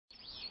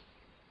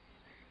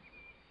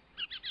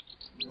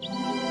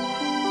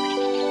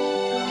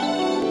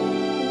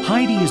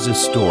Heidi is a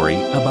story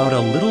about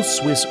a little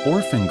Swiss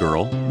orphan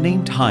girl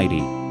named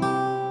Heidi.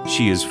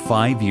 She is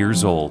 5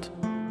 years old.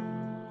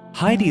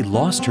 Heidi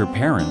lost her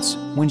parents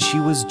when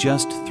she was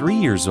just 3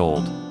 years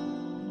old.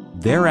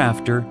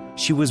 Thereafter,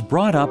 she was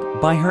brought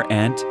up by her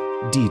aunt,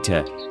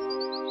 Dieter.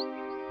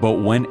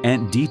 But when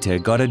Aunt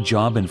Dieter got a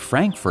job in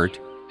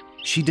Frankfurt,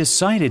 she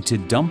decided to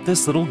dump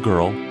this little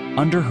girl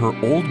under her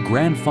old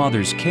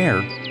grandfather's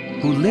care,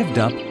 who lived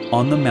up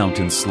on the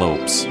mountain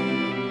slopes.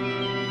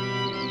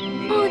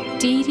 Oh,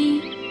 Didi,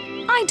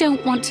 I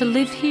don't want to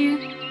live here.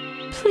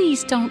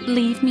 Please don't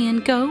leave me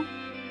and go.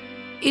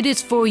 It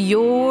is for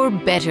your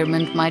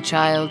betterment, my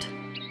child.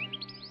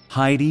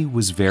 Heidi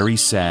was very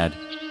sad.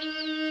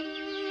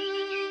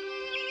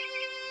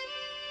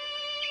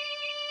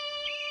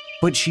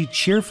 But she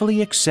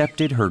cheerfully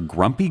accepted her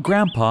grumpy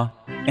grandpa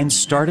and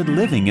started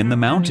living in the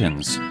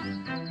mountains.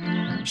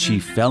 She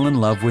fell in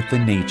love with the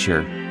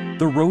nature,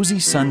 the rosy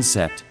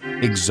sunset,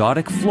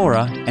 exotic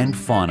flora and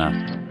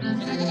fauna.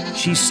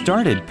 She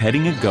started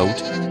petting a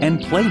goat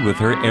and played with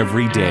her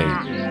every day.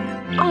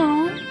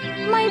 Oh,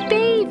 my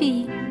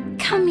baby,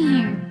 come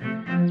here.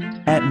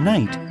 At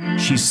night,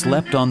 she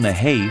slept on the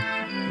hay,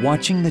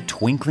 watching the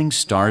twinkling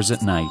stars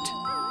at night.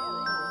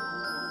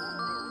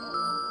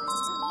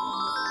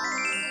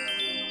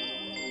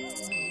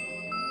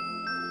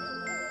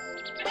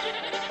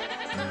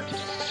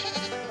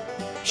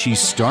 She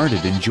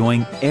started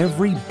enjoying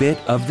every bit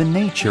of the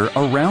nature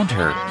around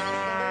her.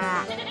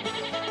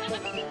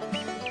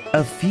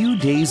 A few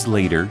days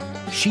later,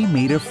 she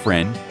made a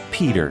friend,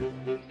 Peter,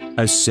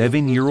 a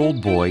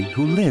 7-year-old boy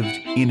who lived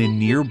in a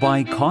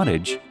nearby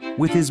cottage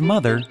with his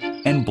mother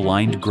and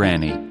blind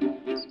granny.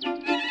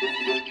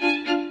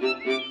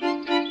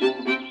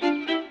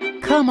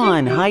 Come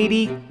on,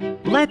 Heidi.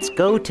 Let's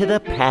go to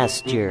the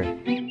pasture.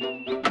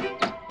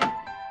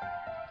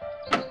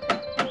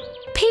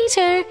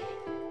 Peter,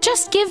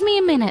 just give me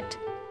a minute.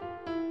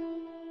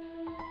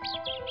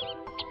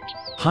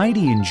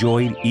 Heidi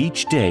enjoyed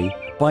each day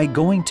by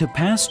going to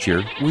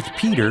pasture with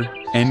Peter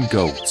and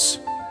goats.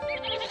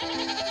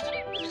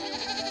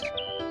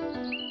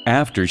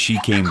 After she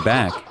came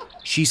back,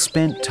 she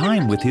spent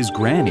time with his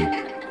granny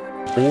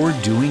or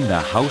doing the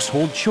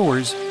household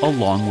chores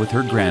along with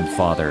her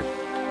grandfather.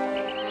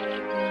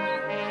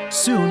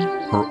 Soon,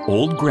 her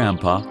old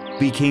grandpa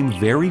became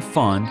very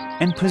fond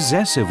and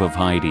possessive of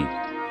Heidi.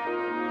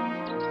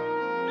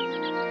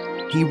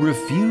 He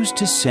refused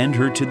to send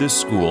her to the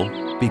school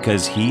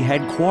because he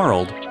had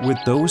quarreled with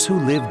those who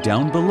lived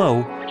down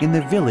below in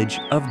the village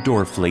of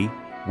Dorfli,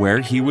 where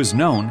he was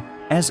known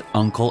as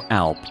Uncle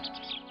Alp.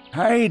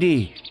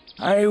 Heidi,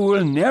 I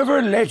will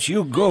never let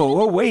you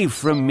go away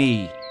from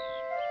me.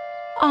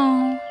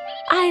 Oh,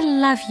 I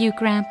love you,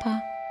 Grandpa.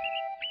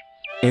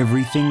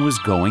 Everything was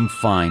going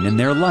fine in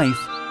their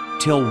life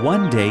till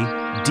one day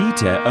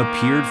Dieter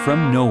appeared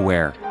from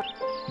nowhere.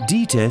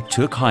 Dieter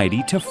took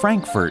Heidi to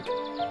Frankfurt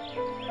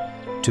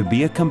to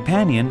be a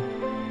companion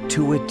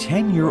to a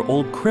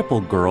 10-year-old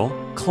crippled girl,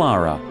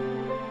 Clara,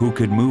 who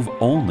could move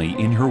only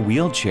in her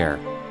wheelchair.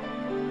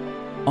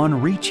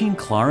 On reaching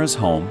Clara's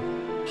home,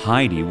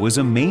 Heidi was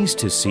amazed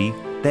to see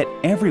that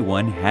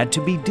everyone had to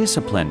be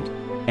disciplined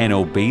and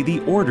obey the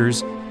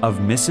orders of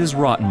Mrs.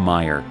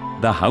 Rottenmeier,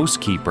 the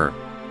housekeeper.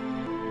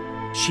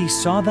 She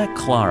saw that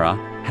Clara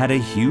had a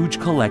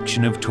huge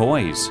collection of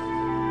toys.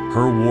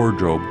 Her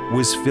wardrobe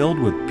was filled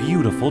with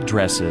beautiful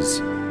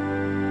dresses.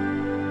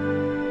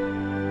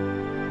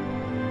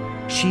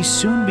 She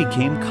soon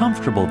became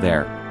comfortable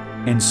there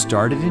and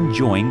started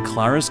enjoying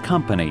Clara's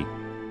company.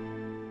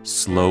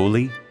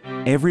 Slowly,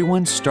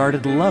 everyone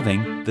started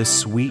loving the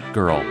sweet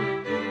girl.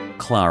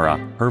 Clara,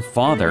 her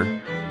father,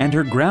 and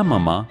her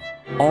grandmama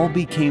all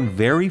became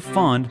very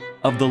fond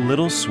of the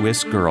little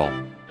Swiss girl.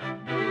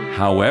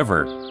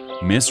 However,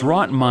 Miss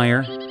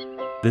Rottenmeier,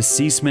 the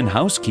Seesman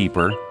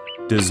housekeeper,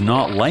 does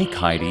not like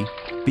Heidi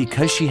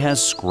because she has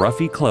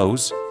scruffy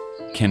clothes,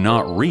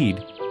 cannot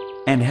read,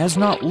 and has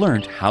not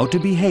learned how to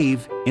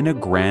behave in a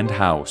grand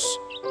house.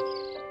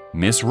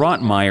 Miss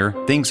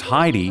Rottenmeier thinks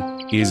Heidi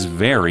is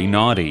very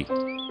naughty.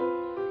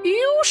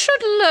 You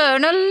should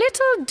learn a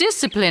little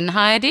discipline,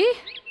 Heidi.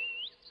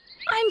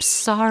 I'm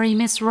sorry,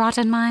 Miss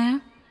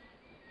Rottenmeier.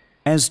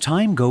 As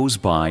time goes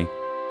by,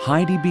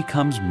 Heidi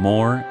becomes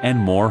more and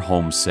more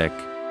homesick.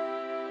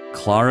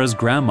 Clara's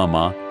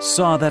grandmama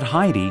saw that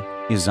Heidi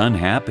is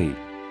unhappy.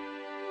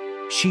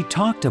 She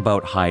talked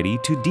about Heidi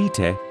to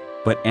Dieter,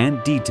 but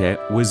Aunt Dieter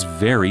was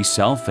very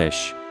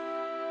selfish.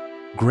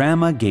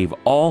 Grandma gave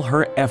all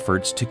her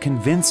efforts to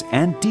convince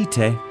Aunt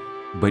Dieter,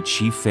 but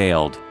she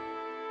failed.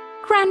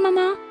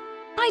 Grandmama,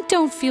 I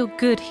don't feel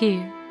good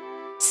here.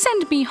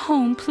 Send me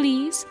home,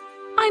 please.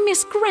 I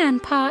miss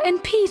Grandpa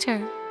and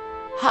Peter.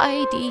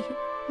 Heidi,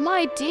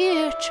 my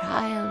dear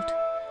child,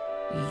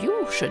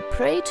 you should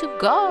pray to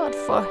God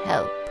for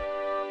help.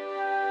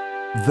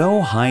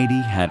 Though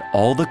Heidi had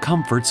all the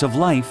comforts of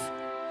life,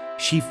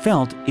 she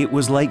felt it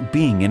was like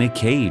being in a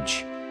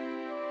cage.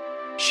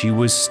 She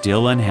was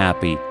still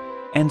unhappy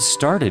and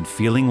started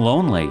feeling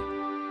lonely.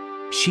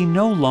 She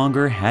no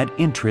longer had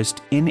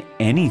interest in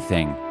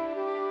anything.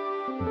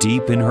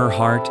 Deep in her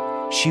heart,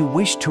 she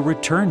wished to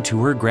return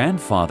to her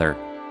grandfather,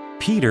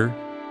 Peter,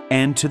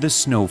 and to the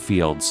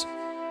snowfields,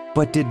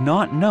 but did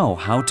not know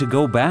how to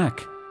go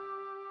back.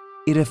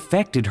 It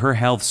affected her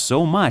health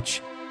so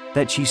much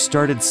that she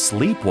started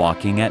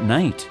sleepwalking at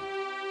night.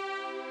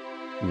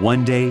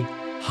 One day,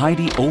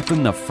 Heidi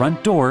opened the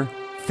front door,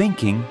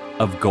 thinking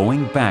of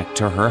going back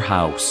to her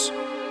house.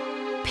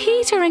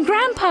 Peter and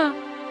Grandpa,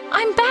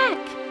 I'm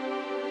back.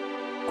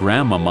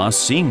 Grandmama,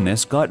 seeing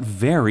this, got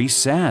very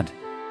sad.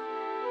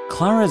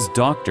 Clara's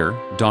doctor,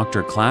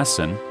 Dr.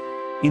 Klassen,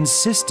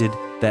 insisted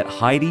that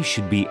Heidi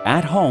should be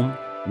at home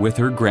with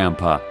her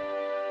grandpa.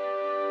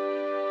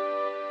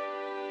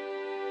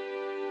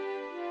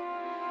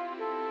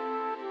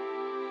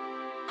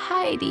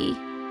 Heidi,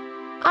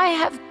 I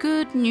have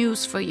good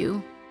news for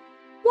you.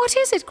 What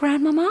is it,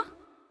 Grandmama?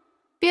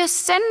 We are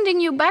sending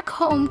you back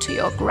home to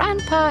your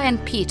grandpa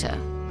and Peter.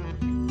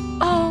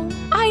 Oh,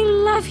 I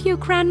love you,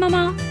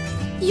 Grandmama.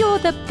 You're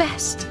the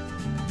best.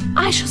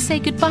 I shall say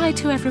goodbye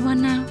to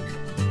everyone now.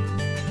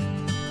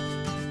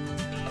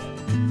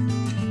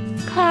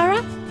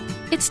 Clara,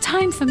 it's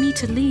time for me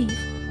to leave.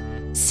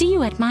 See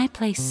you at my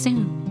place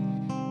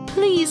soon.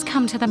 Please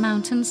come to the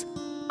mountains.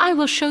 I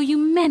will show you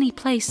many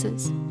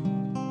places.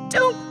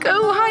 Don't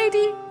go,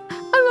 Heidi.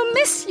 I will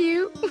miss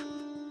you.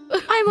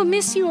 I will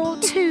miss you all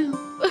too,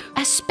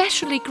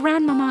 especially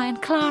Grandmama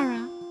and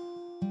Clara.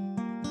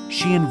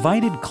 She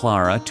invited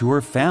Clara to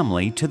her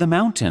family to the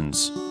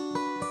mountains.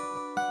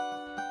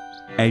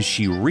 As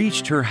she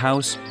reached her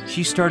house,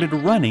 she started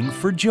running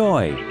for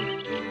joy.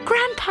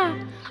 Grandpa,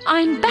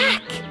 I'm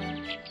back.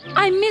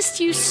 I missed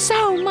you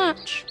so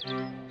much.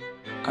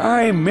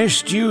 I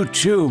missed you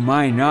too,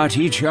 my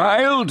naughty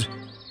child.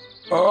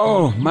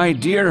 Oh, my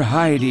dear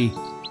Heidi,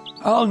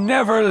 I'll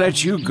never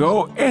let you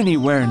go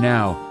anywhere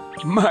now,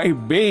 my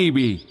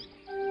baby.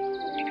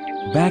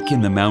 Back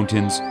in the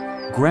mountains,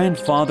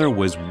 Grandfather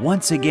was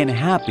once again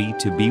happy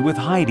to be with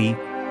Heidi,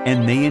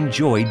 and they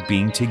enjoyed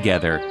being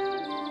together.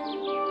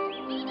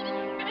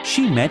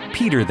 She met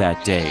Peter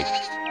that day.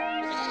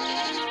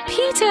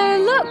 Peter,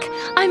 look,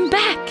 I'm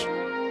back.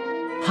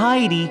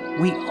 Heidi,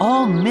 we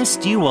all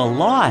missed you a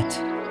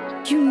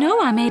lot. You know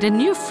I made a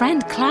new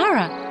friend,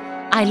 Clara.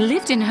 I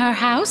lived in her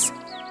house,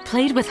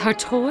 played with her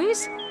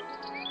toys.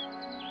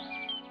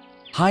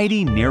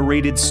 Heidi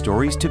narrated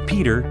stories to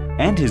Peter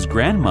and his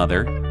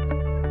grandmother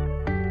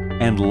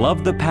and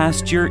loved the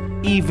past year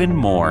even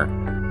more.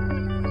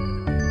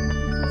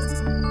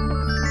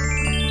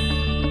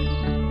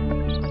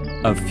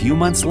 A few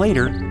months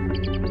later,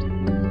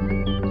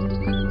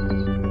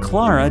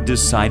 Clara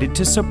decided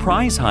to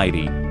surprise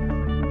Heidi.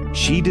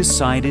 She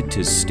decided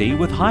to stay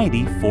with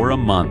Heidi for a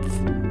month.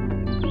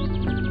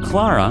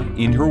 Clara,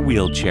 in her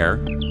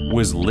wheelchair,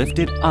 was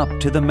lifted up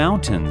to the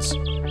mountains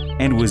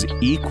and was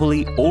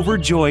equally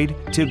overjoyed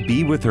to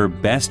be with her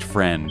best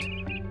friend.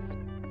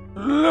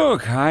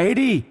 Look,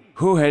 Heidi,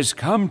 who has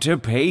come to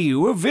pay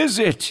you a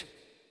visit.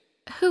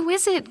 Who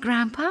is it,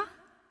 Grandpa?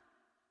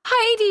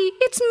 Heidi,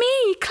 it's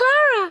me,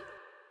 Clara.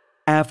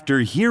 After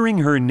hearing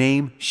her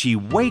name, she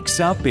wakes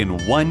up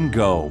in one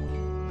go.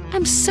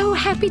 I'm so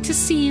happy to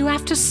see you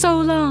after so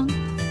long.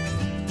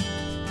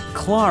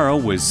 Clara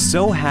was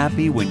so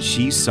happy when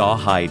she saw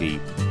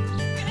Heidi.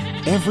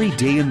 Every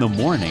day in the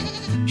morning,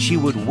 she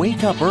would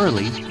wake up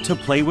early to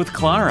play with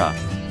Clara.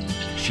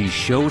 She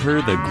showed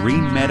her the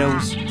green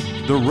meadows,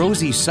 the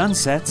rosy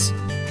sunsets,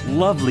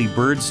 lovely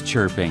birds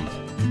chirping.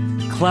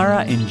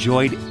 Clara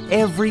enjoyed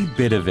every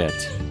bit of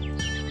it.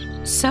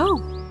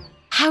 So,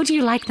 how do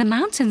you like the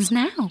mountains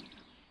now?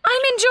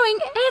 I'm enjoying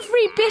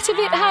every bit of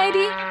it,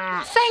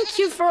 Heidi. Thank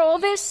you for all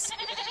this.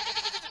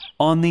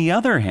 On the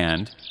other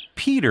hand,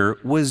 Peter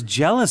was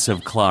jealous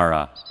of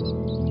Clara.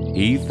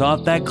 He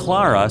thought that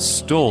Clara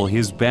stole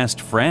his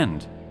best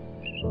friend.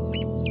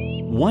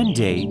 One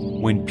day,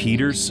 when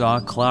Peter saw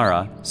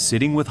Clara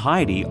sitting with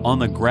Heidi on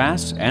the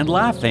grass and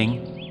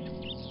laughing,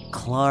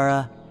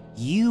 Clara,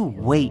 you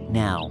wait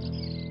now.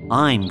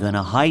 I'm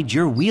gonna hide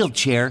your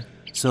wheelchair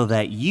so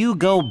that you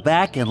go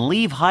back and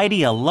leave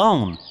Heidi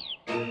alone.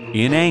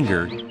 In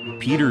anger,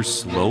 Peter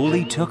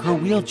slowly took her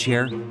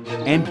wheelchair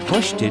and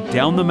pushed it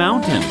down the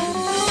mountain.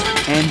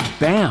 And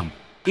bam!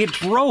 It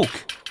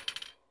broke!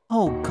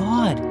 Oh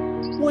God,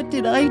 what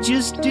did I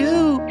just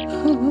do?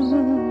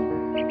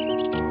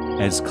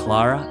 As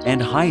Clara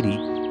and Heidi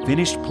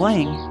finished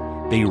playing,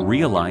 they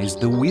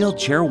realized the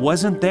wheelchair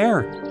wasn't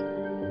there.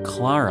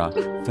 Clara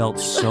felt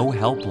so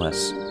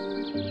helpless.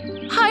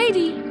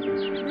 Heidi,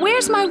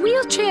 where's my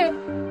wheelchair?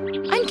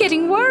 I'm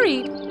getting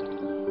worried.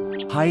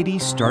 Heidi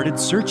started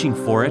searching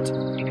for it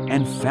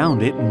and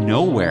found it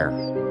nowhere.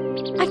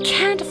 I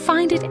can't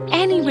find it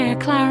anywhere,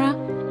 Clara.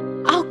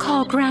 I'll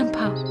call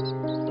Grandpa.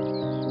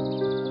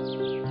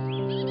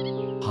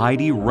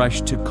 Heidi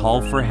rushed to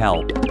call for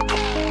help.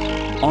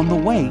 On the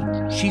way,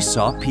 she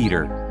saw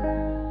Peter.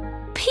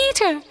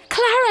 Peter,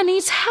 Clara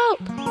needs help.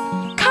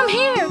 Come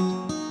here.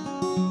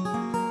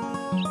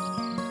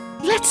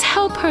 Let's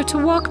help her to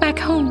walk back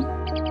home.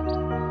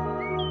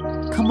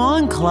 Come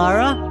on,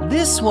 Clara,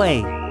 this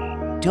way.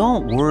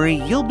 Don't worry,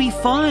 you'll be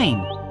fine.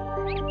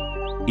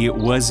 It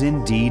was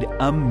indeed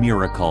a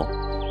miracle,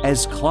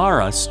 as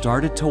Clara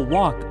started to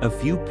walk a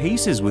few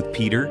paces with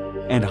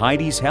Peter and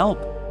Heidi's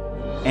help,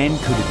 and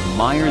could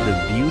admire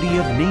the beauty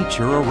of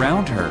nature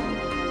around her.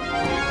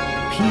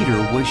 Peter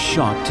was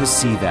shocked to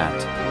see that,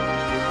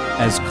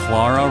 as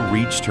Clara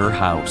reached her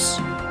house.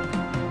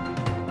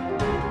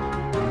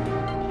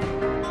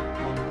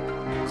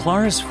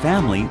 Clara's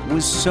family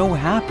was so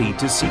happy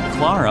to see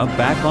Clara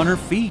back on her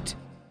feet.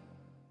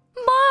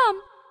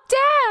 Mom!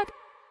 Dad!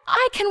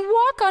 I can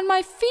walk on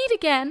my feet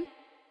again.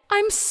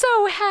 I'm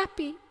so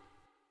happy.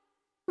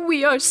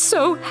 We are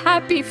so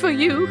happy for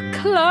you,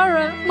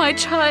 Clara, my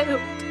child.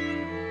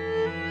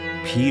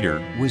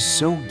 Peter was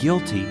so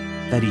guilty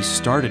that he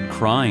started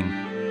crying.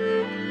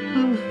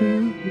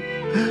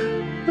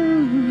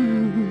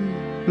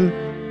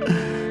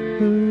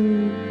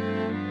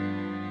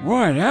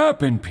 What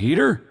happened,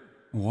 Peter?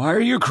 Why are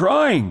you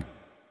crying?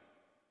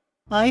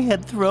 I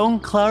had thrown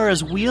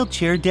Clara's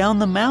wheelchair down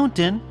the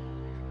mountain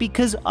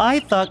because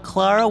I thought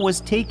Clara was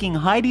taking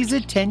Heidi's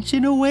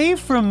attention away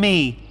from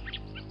me.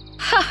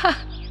 Ha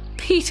ha!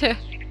 Peter,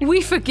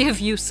 we forgive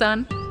you,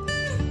 son.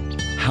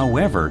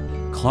 However,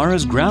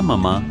 Clara's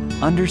grandmama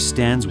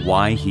understands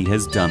why he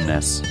has done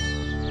this.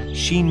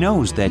 She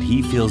knows that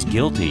he feels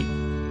guilty.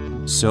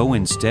 So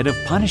instead of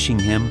punishing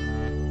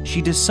him,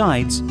 she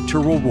decides to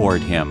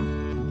reward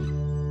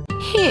him.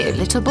 Here,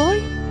 little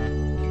boy.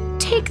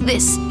 Take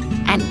this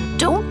and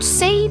don't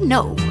say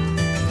no.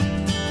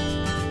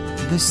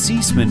 The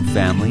Seisman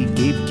family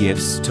gave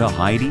gifts to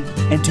Heidi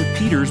and to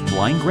Peter's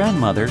blind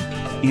grandmother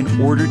in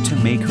order to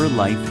make her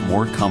life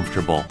more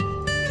comfortable.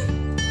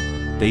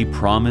 They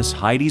promise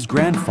Heidi's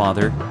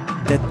grandfather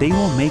that they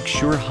will make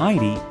sure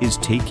Heidi is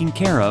taken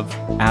care of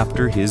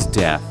after his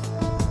death.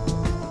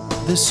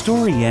 The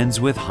story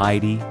ends with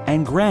Heidi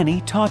and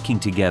Granny talking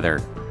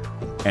together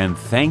and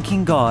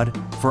thanking God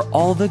for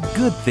all the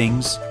good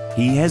things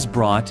He has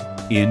brought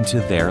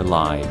into their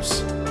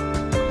lives.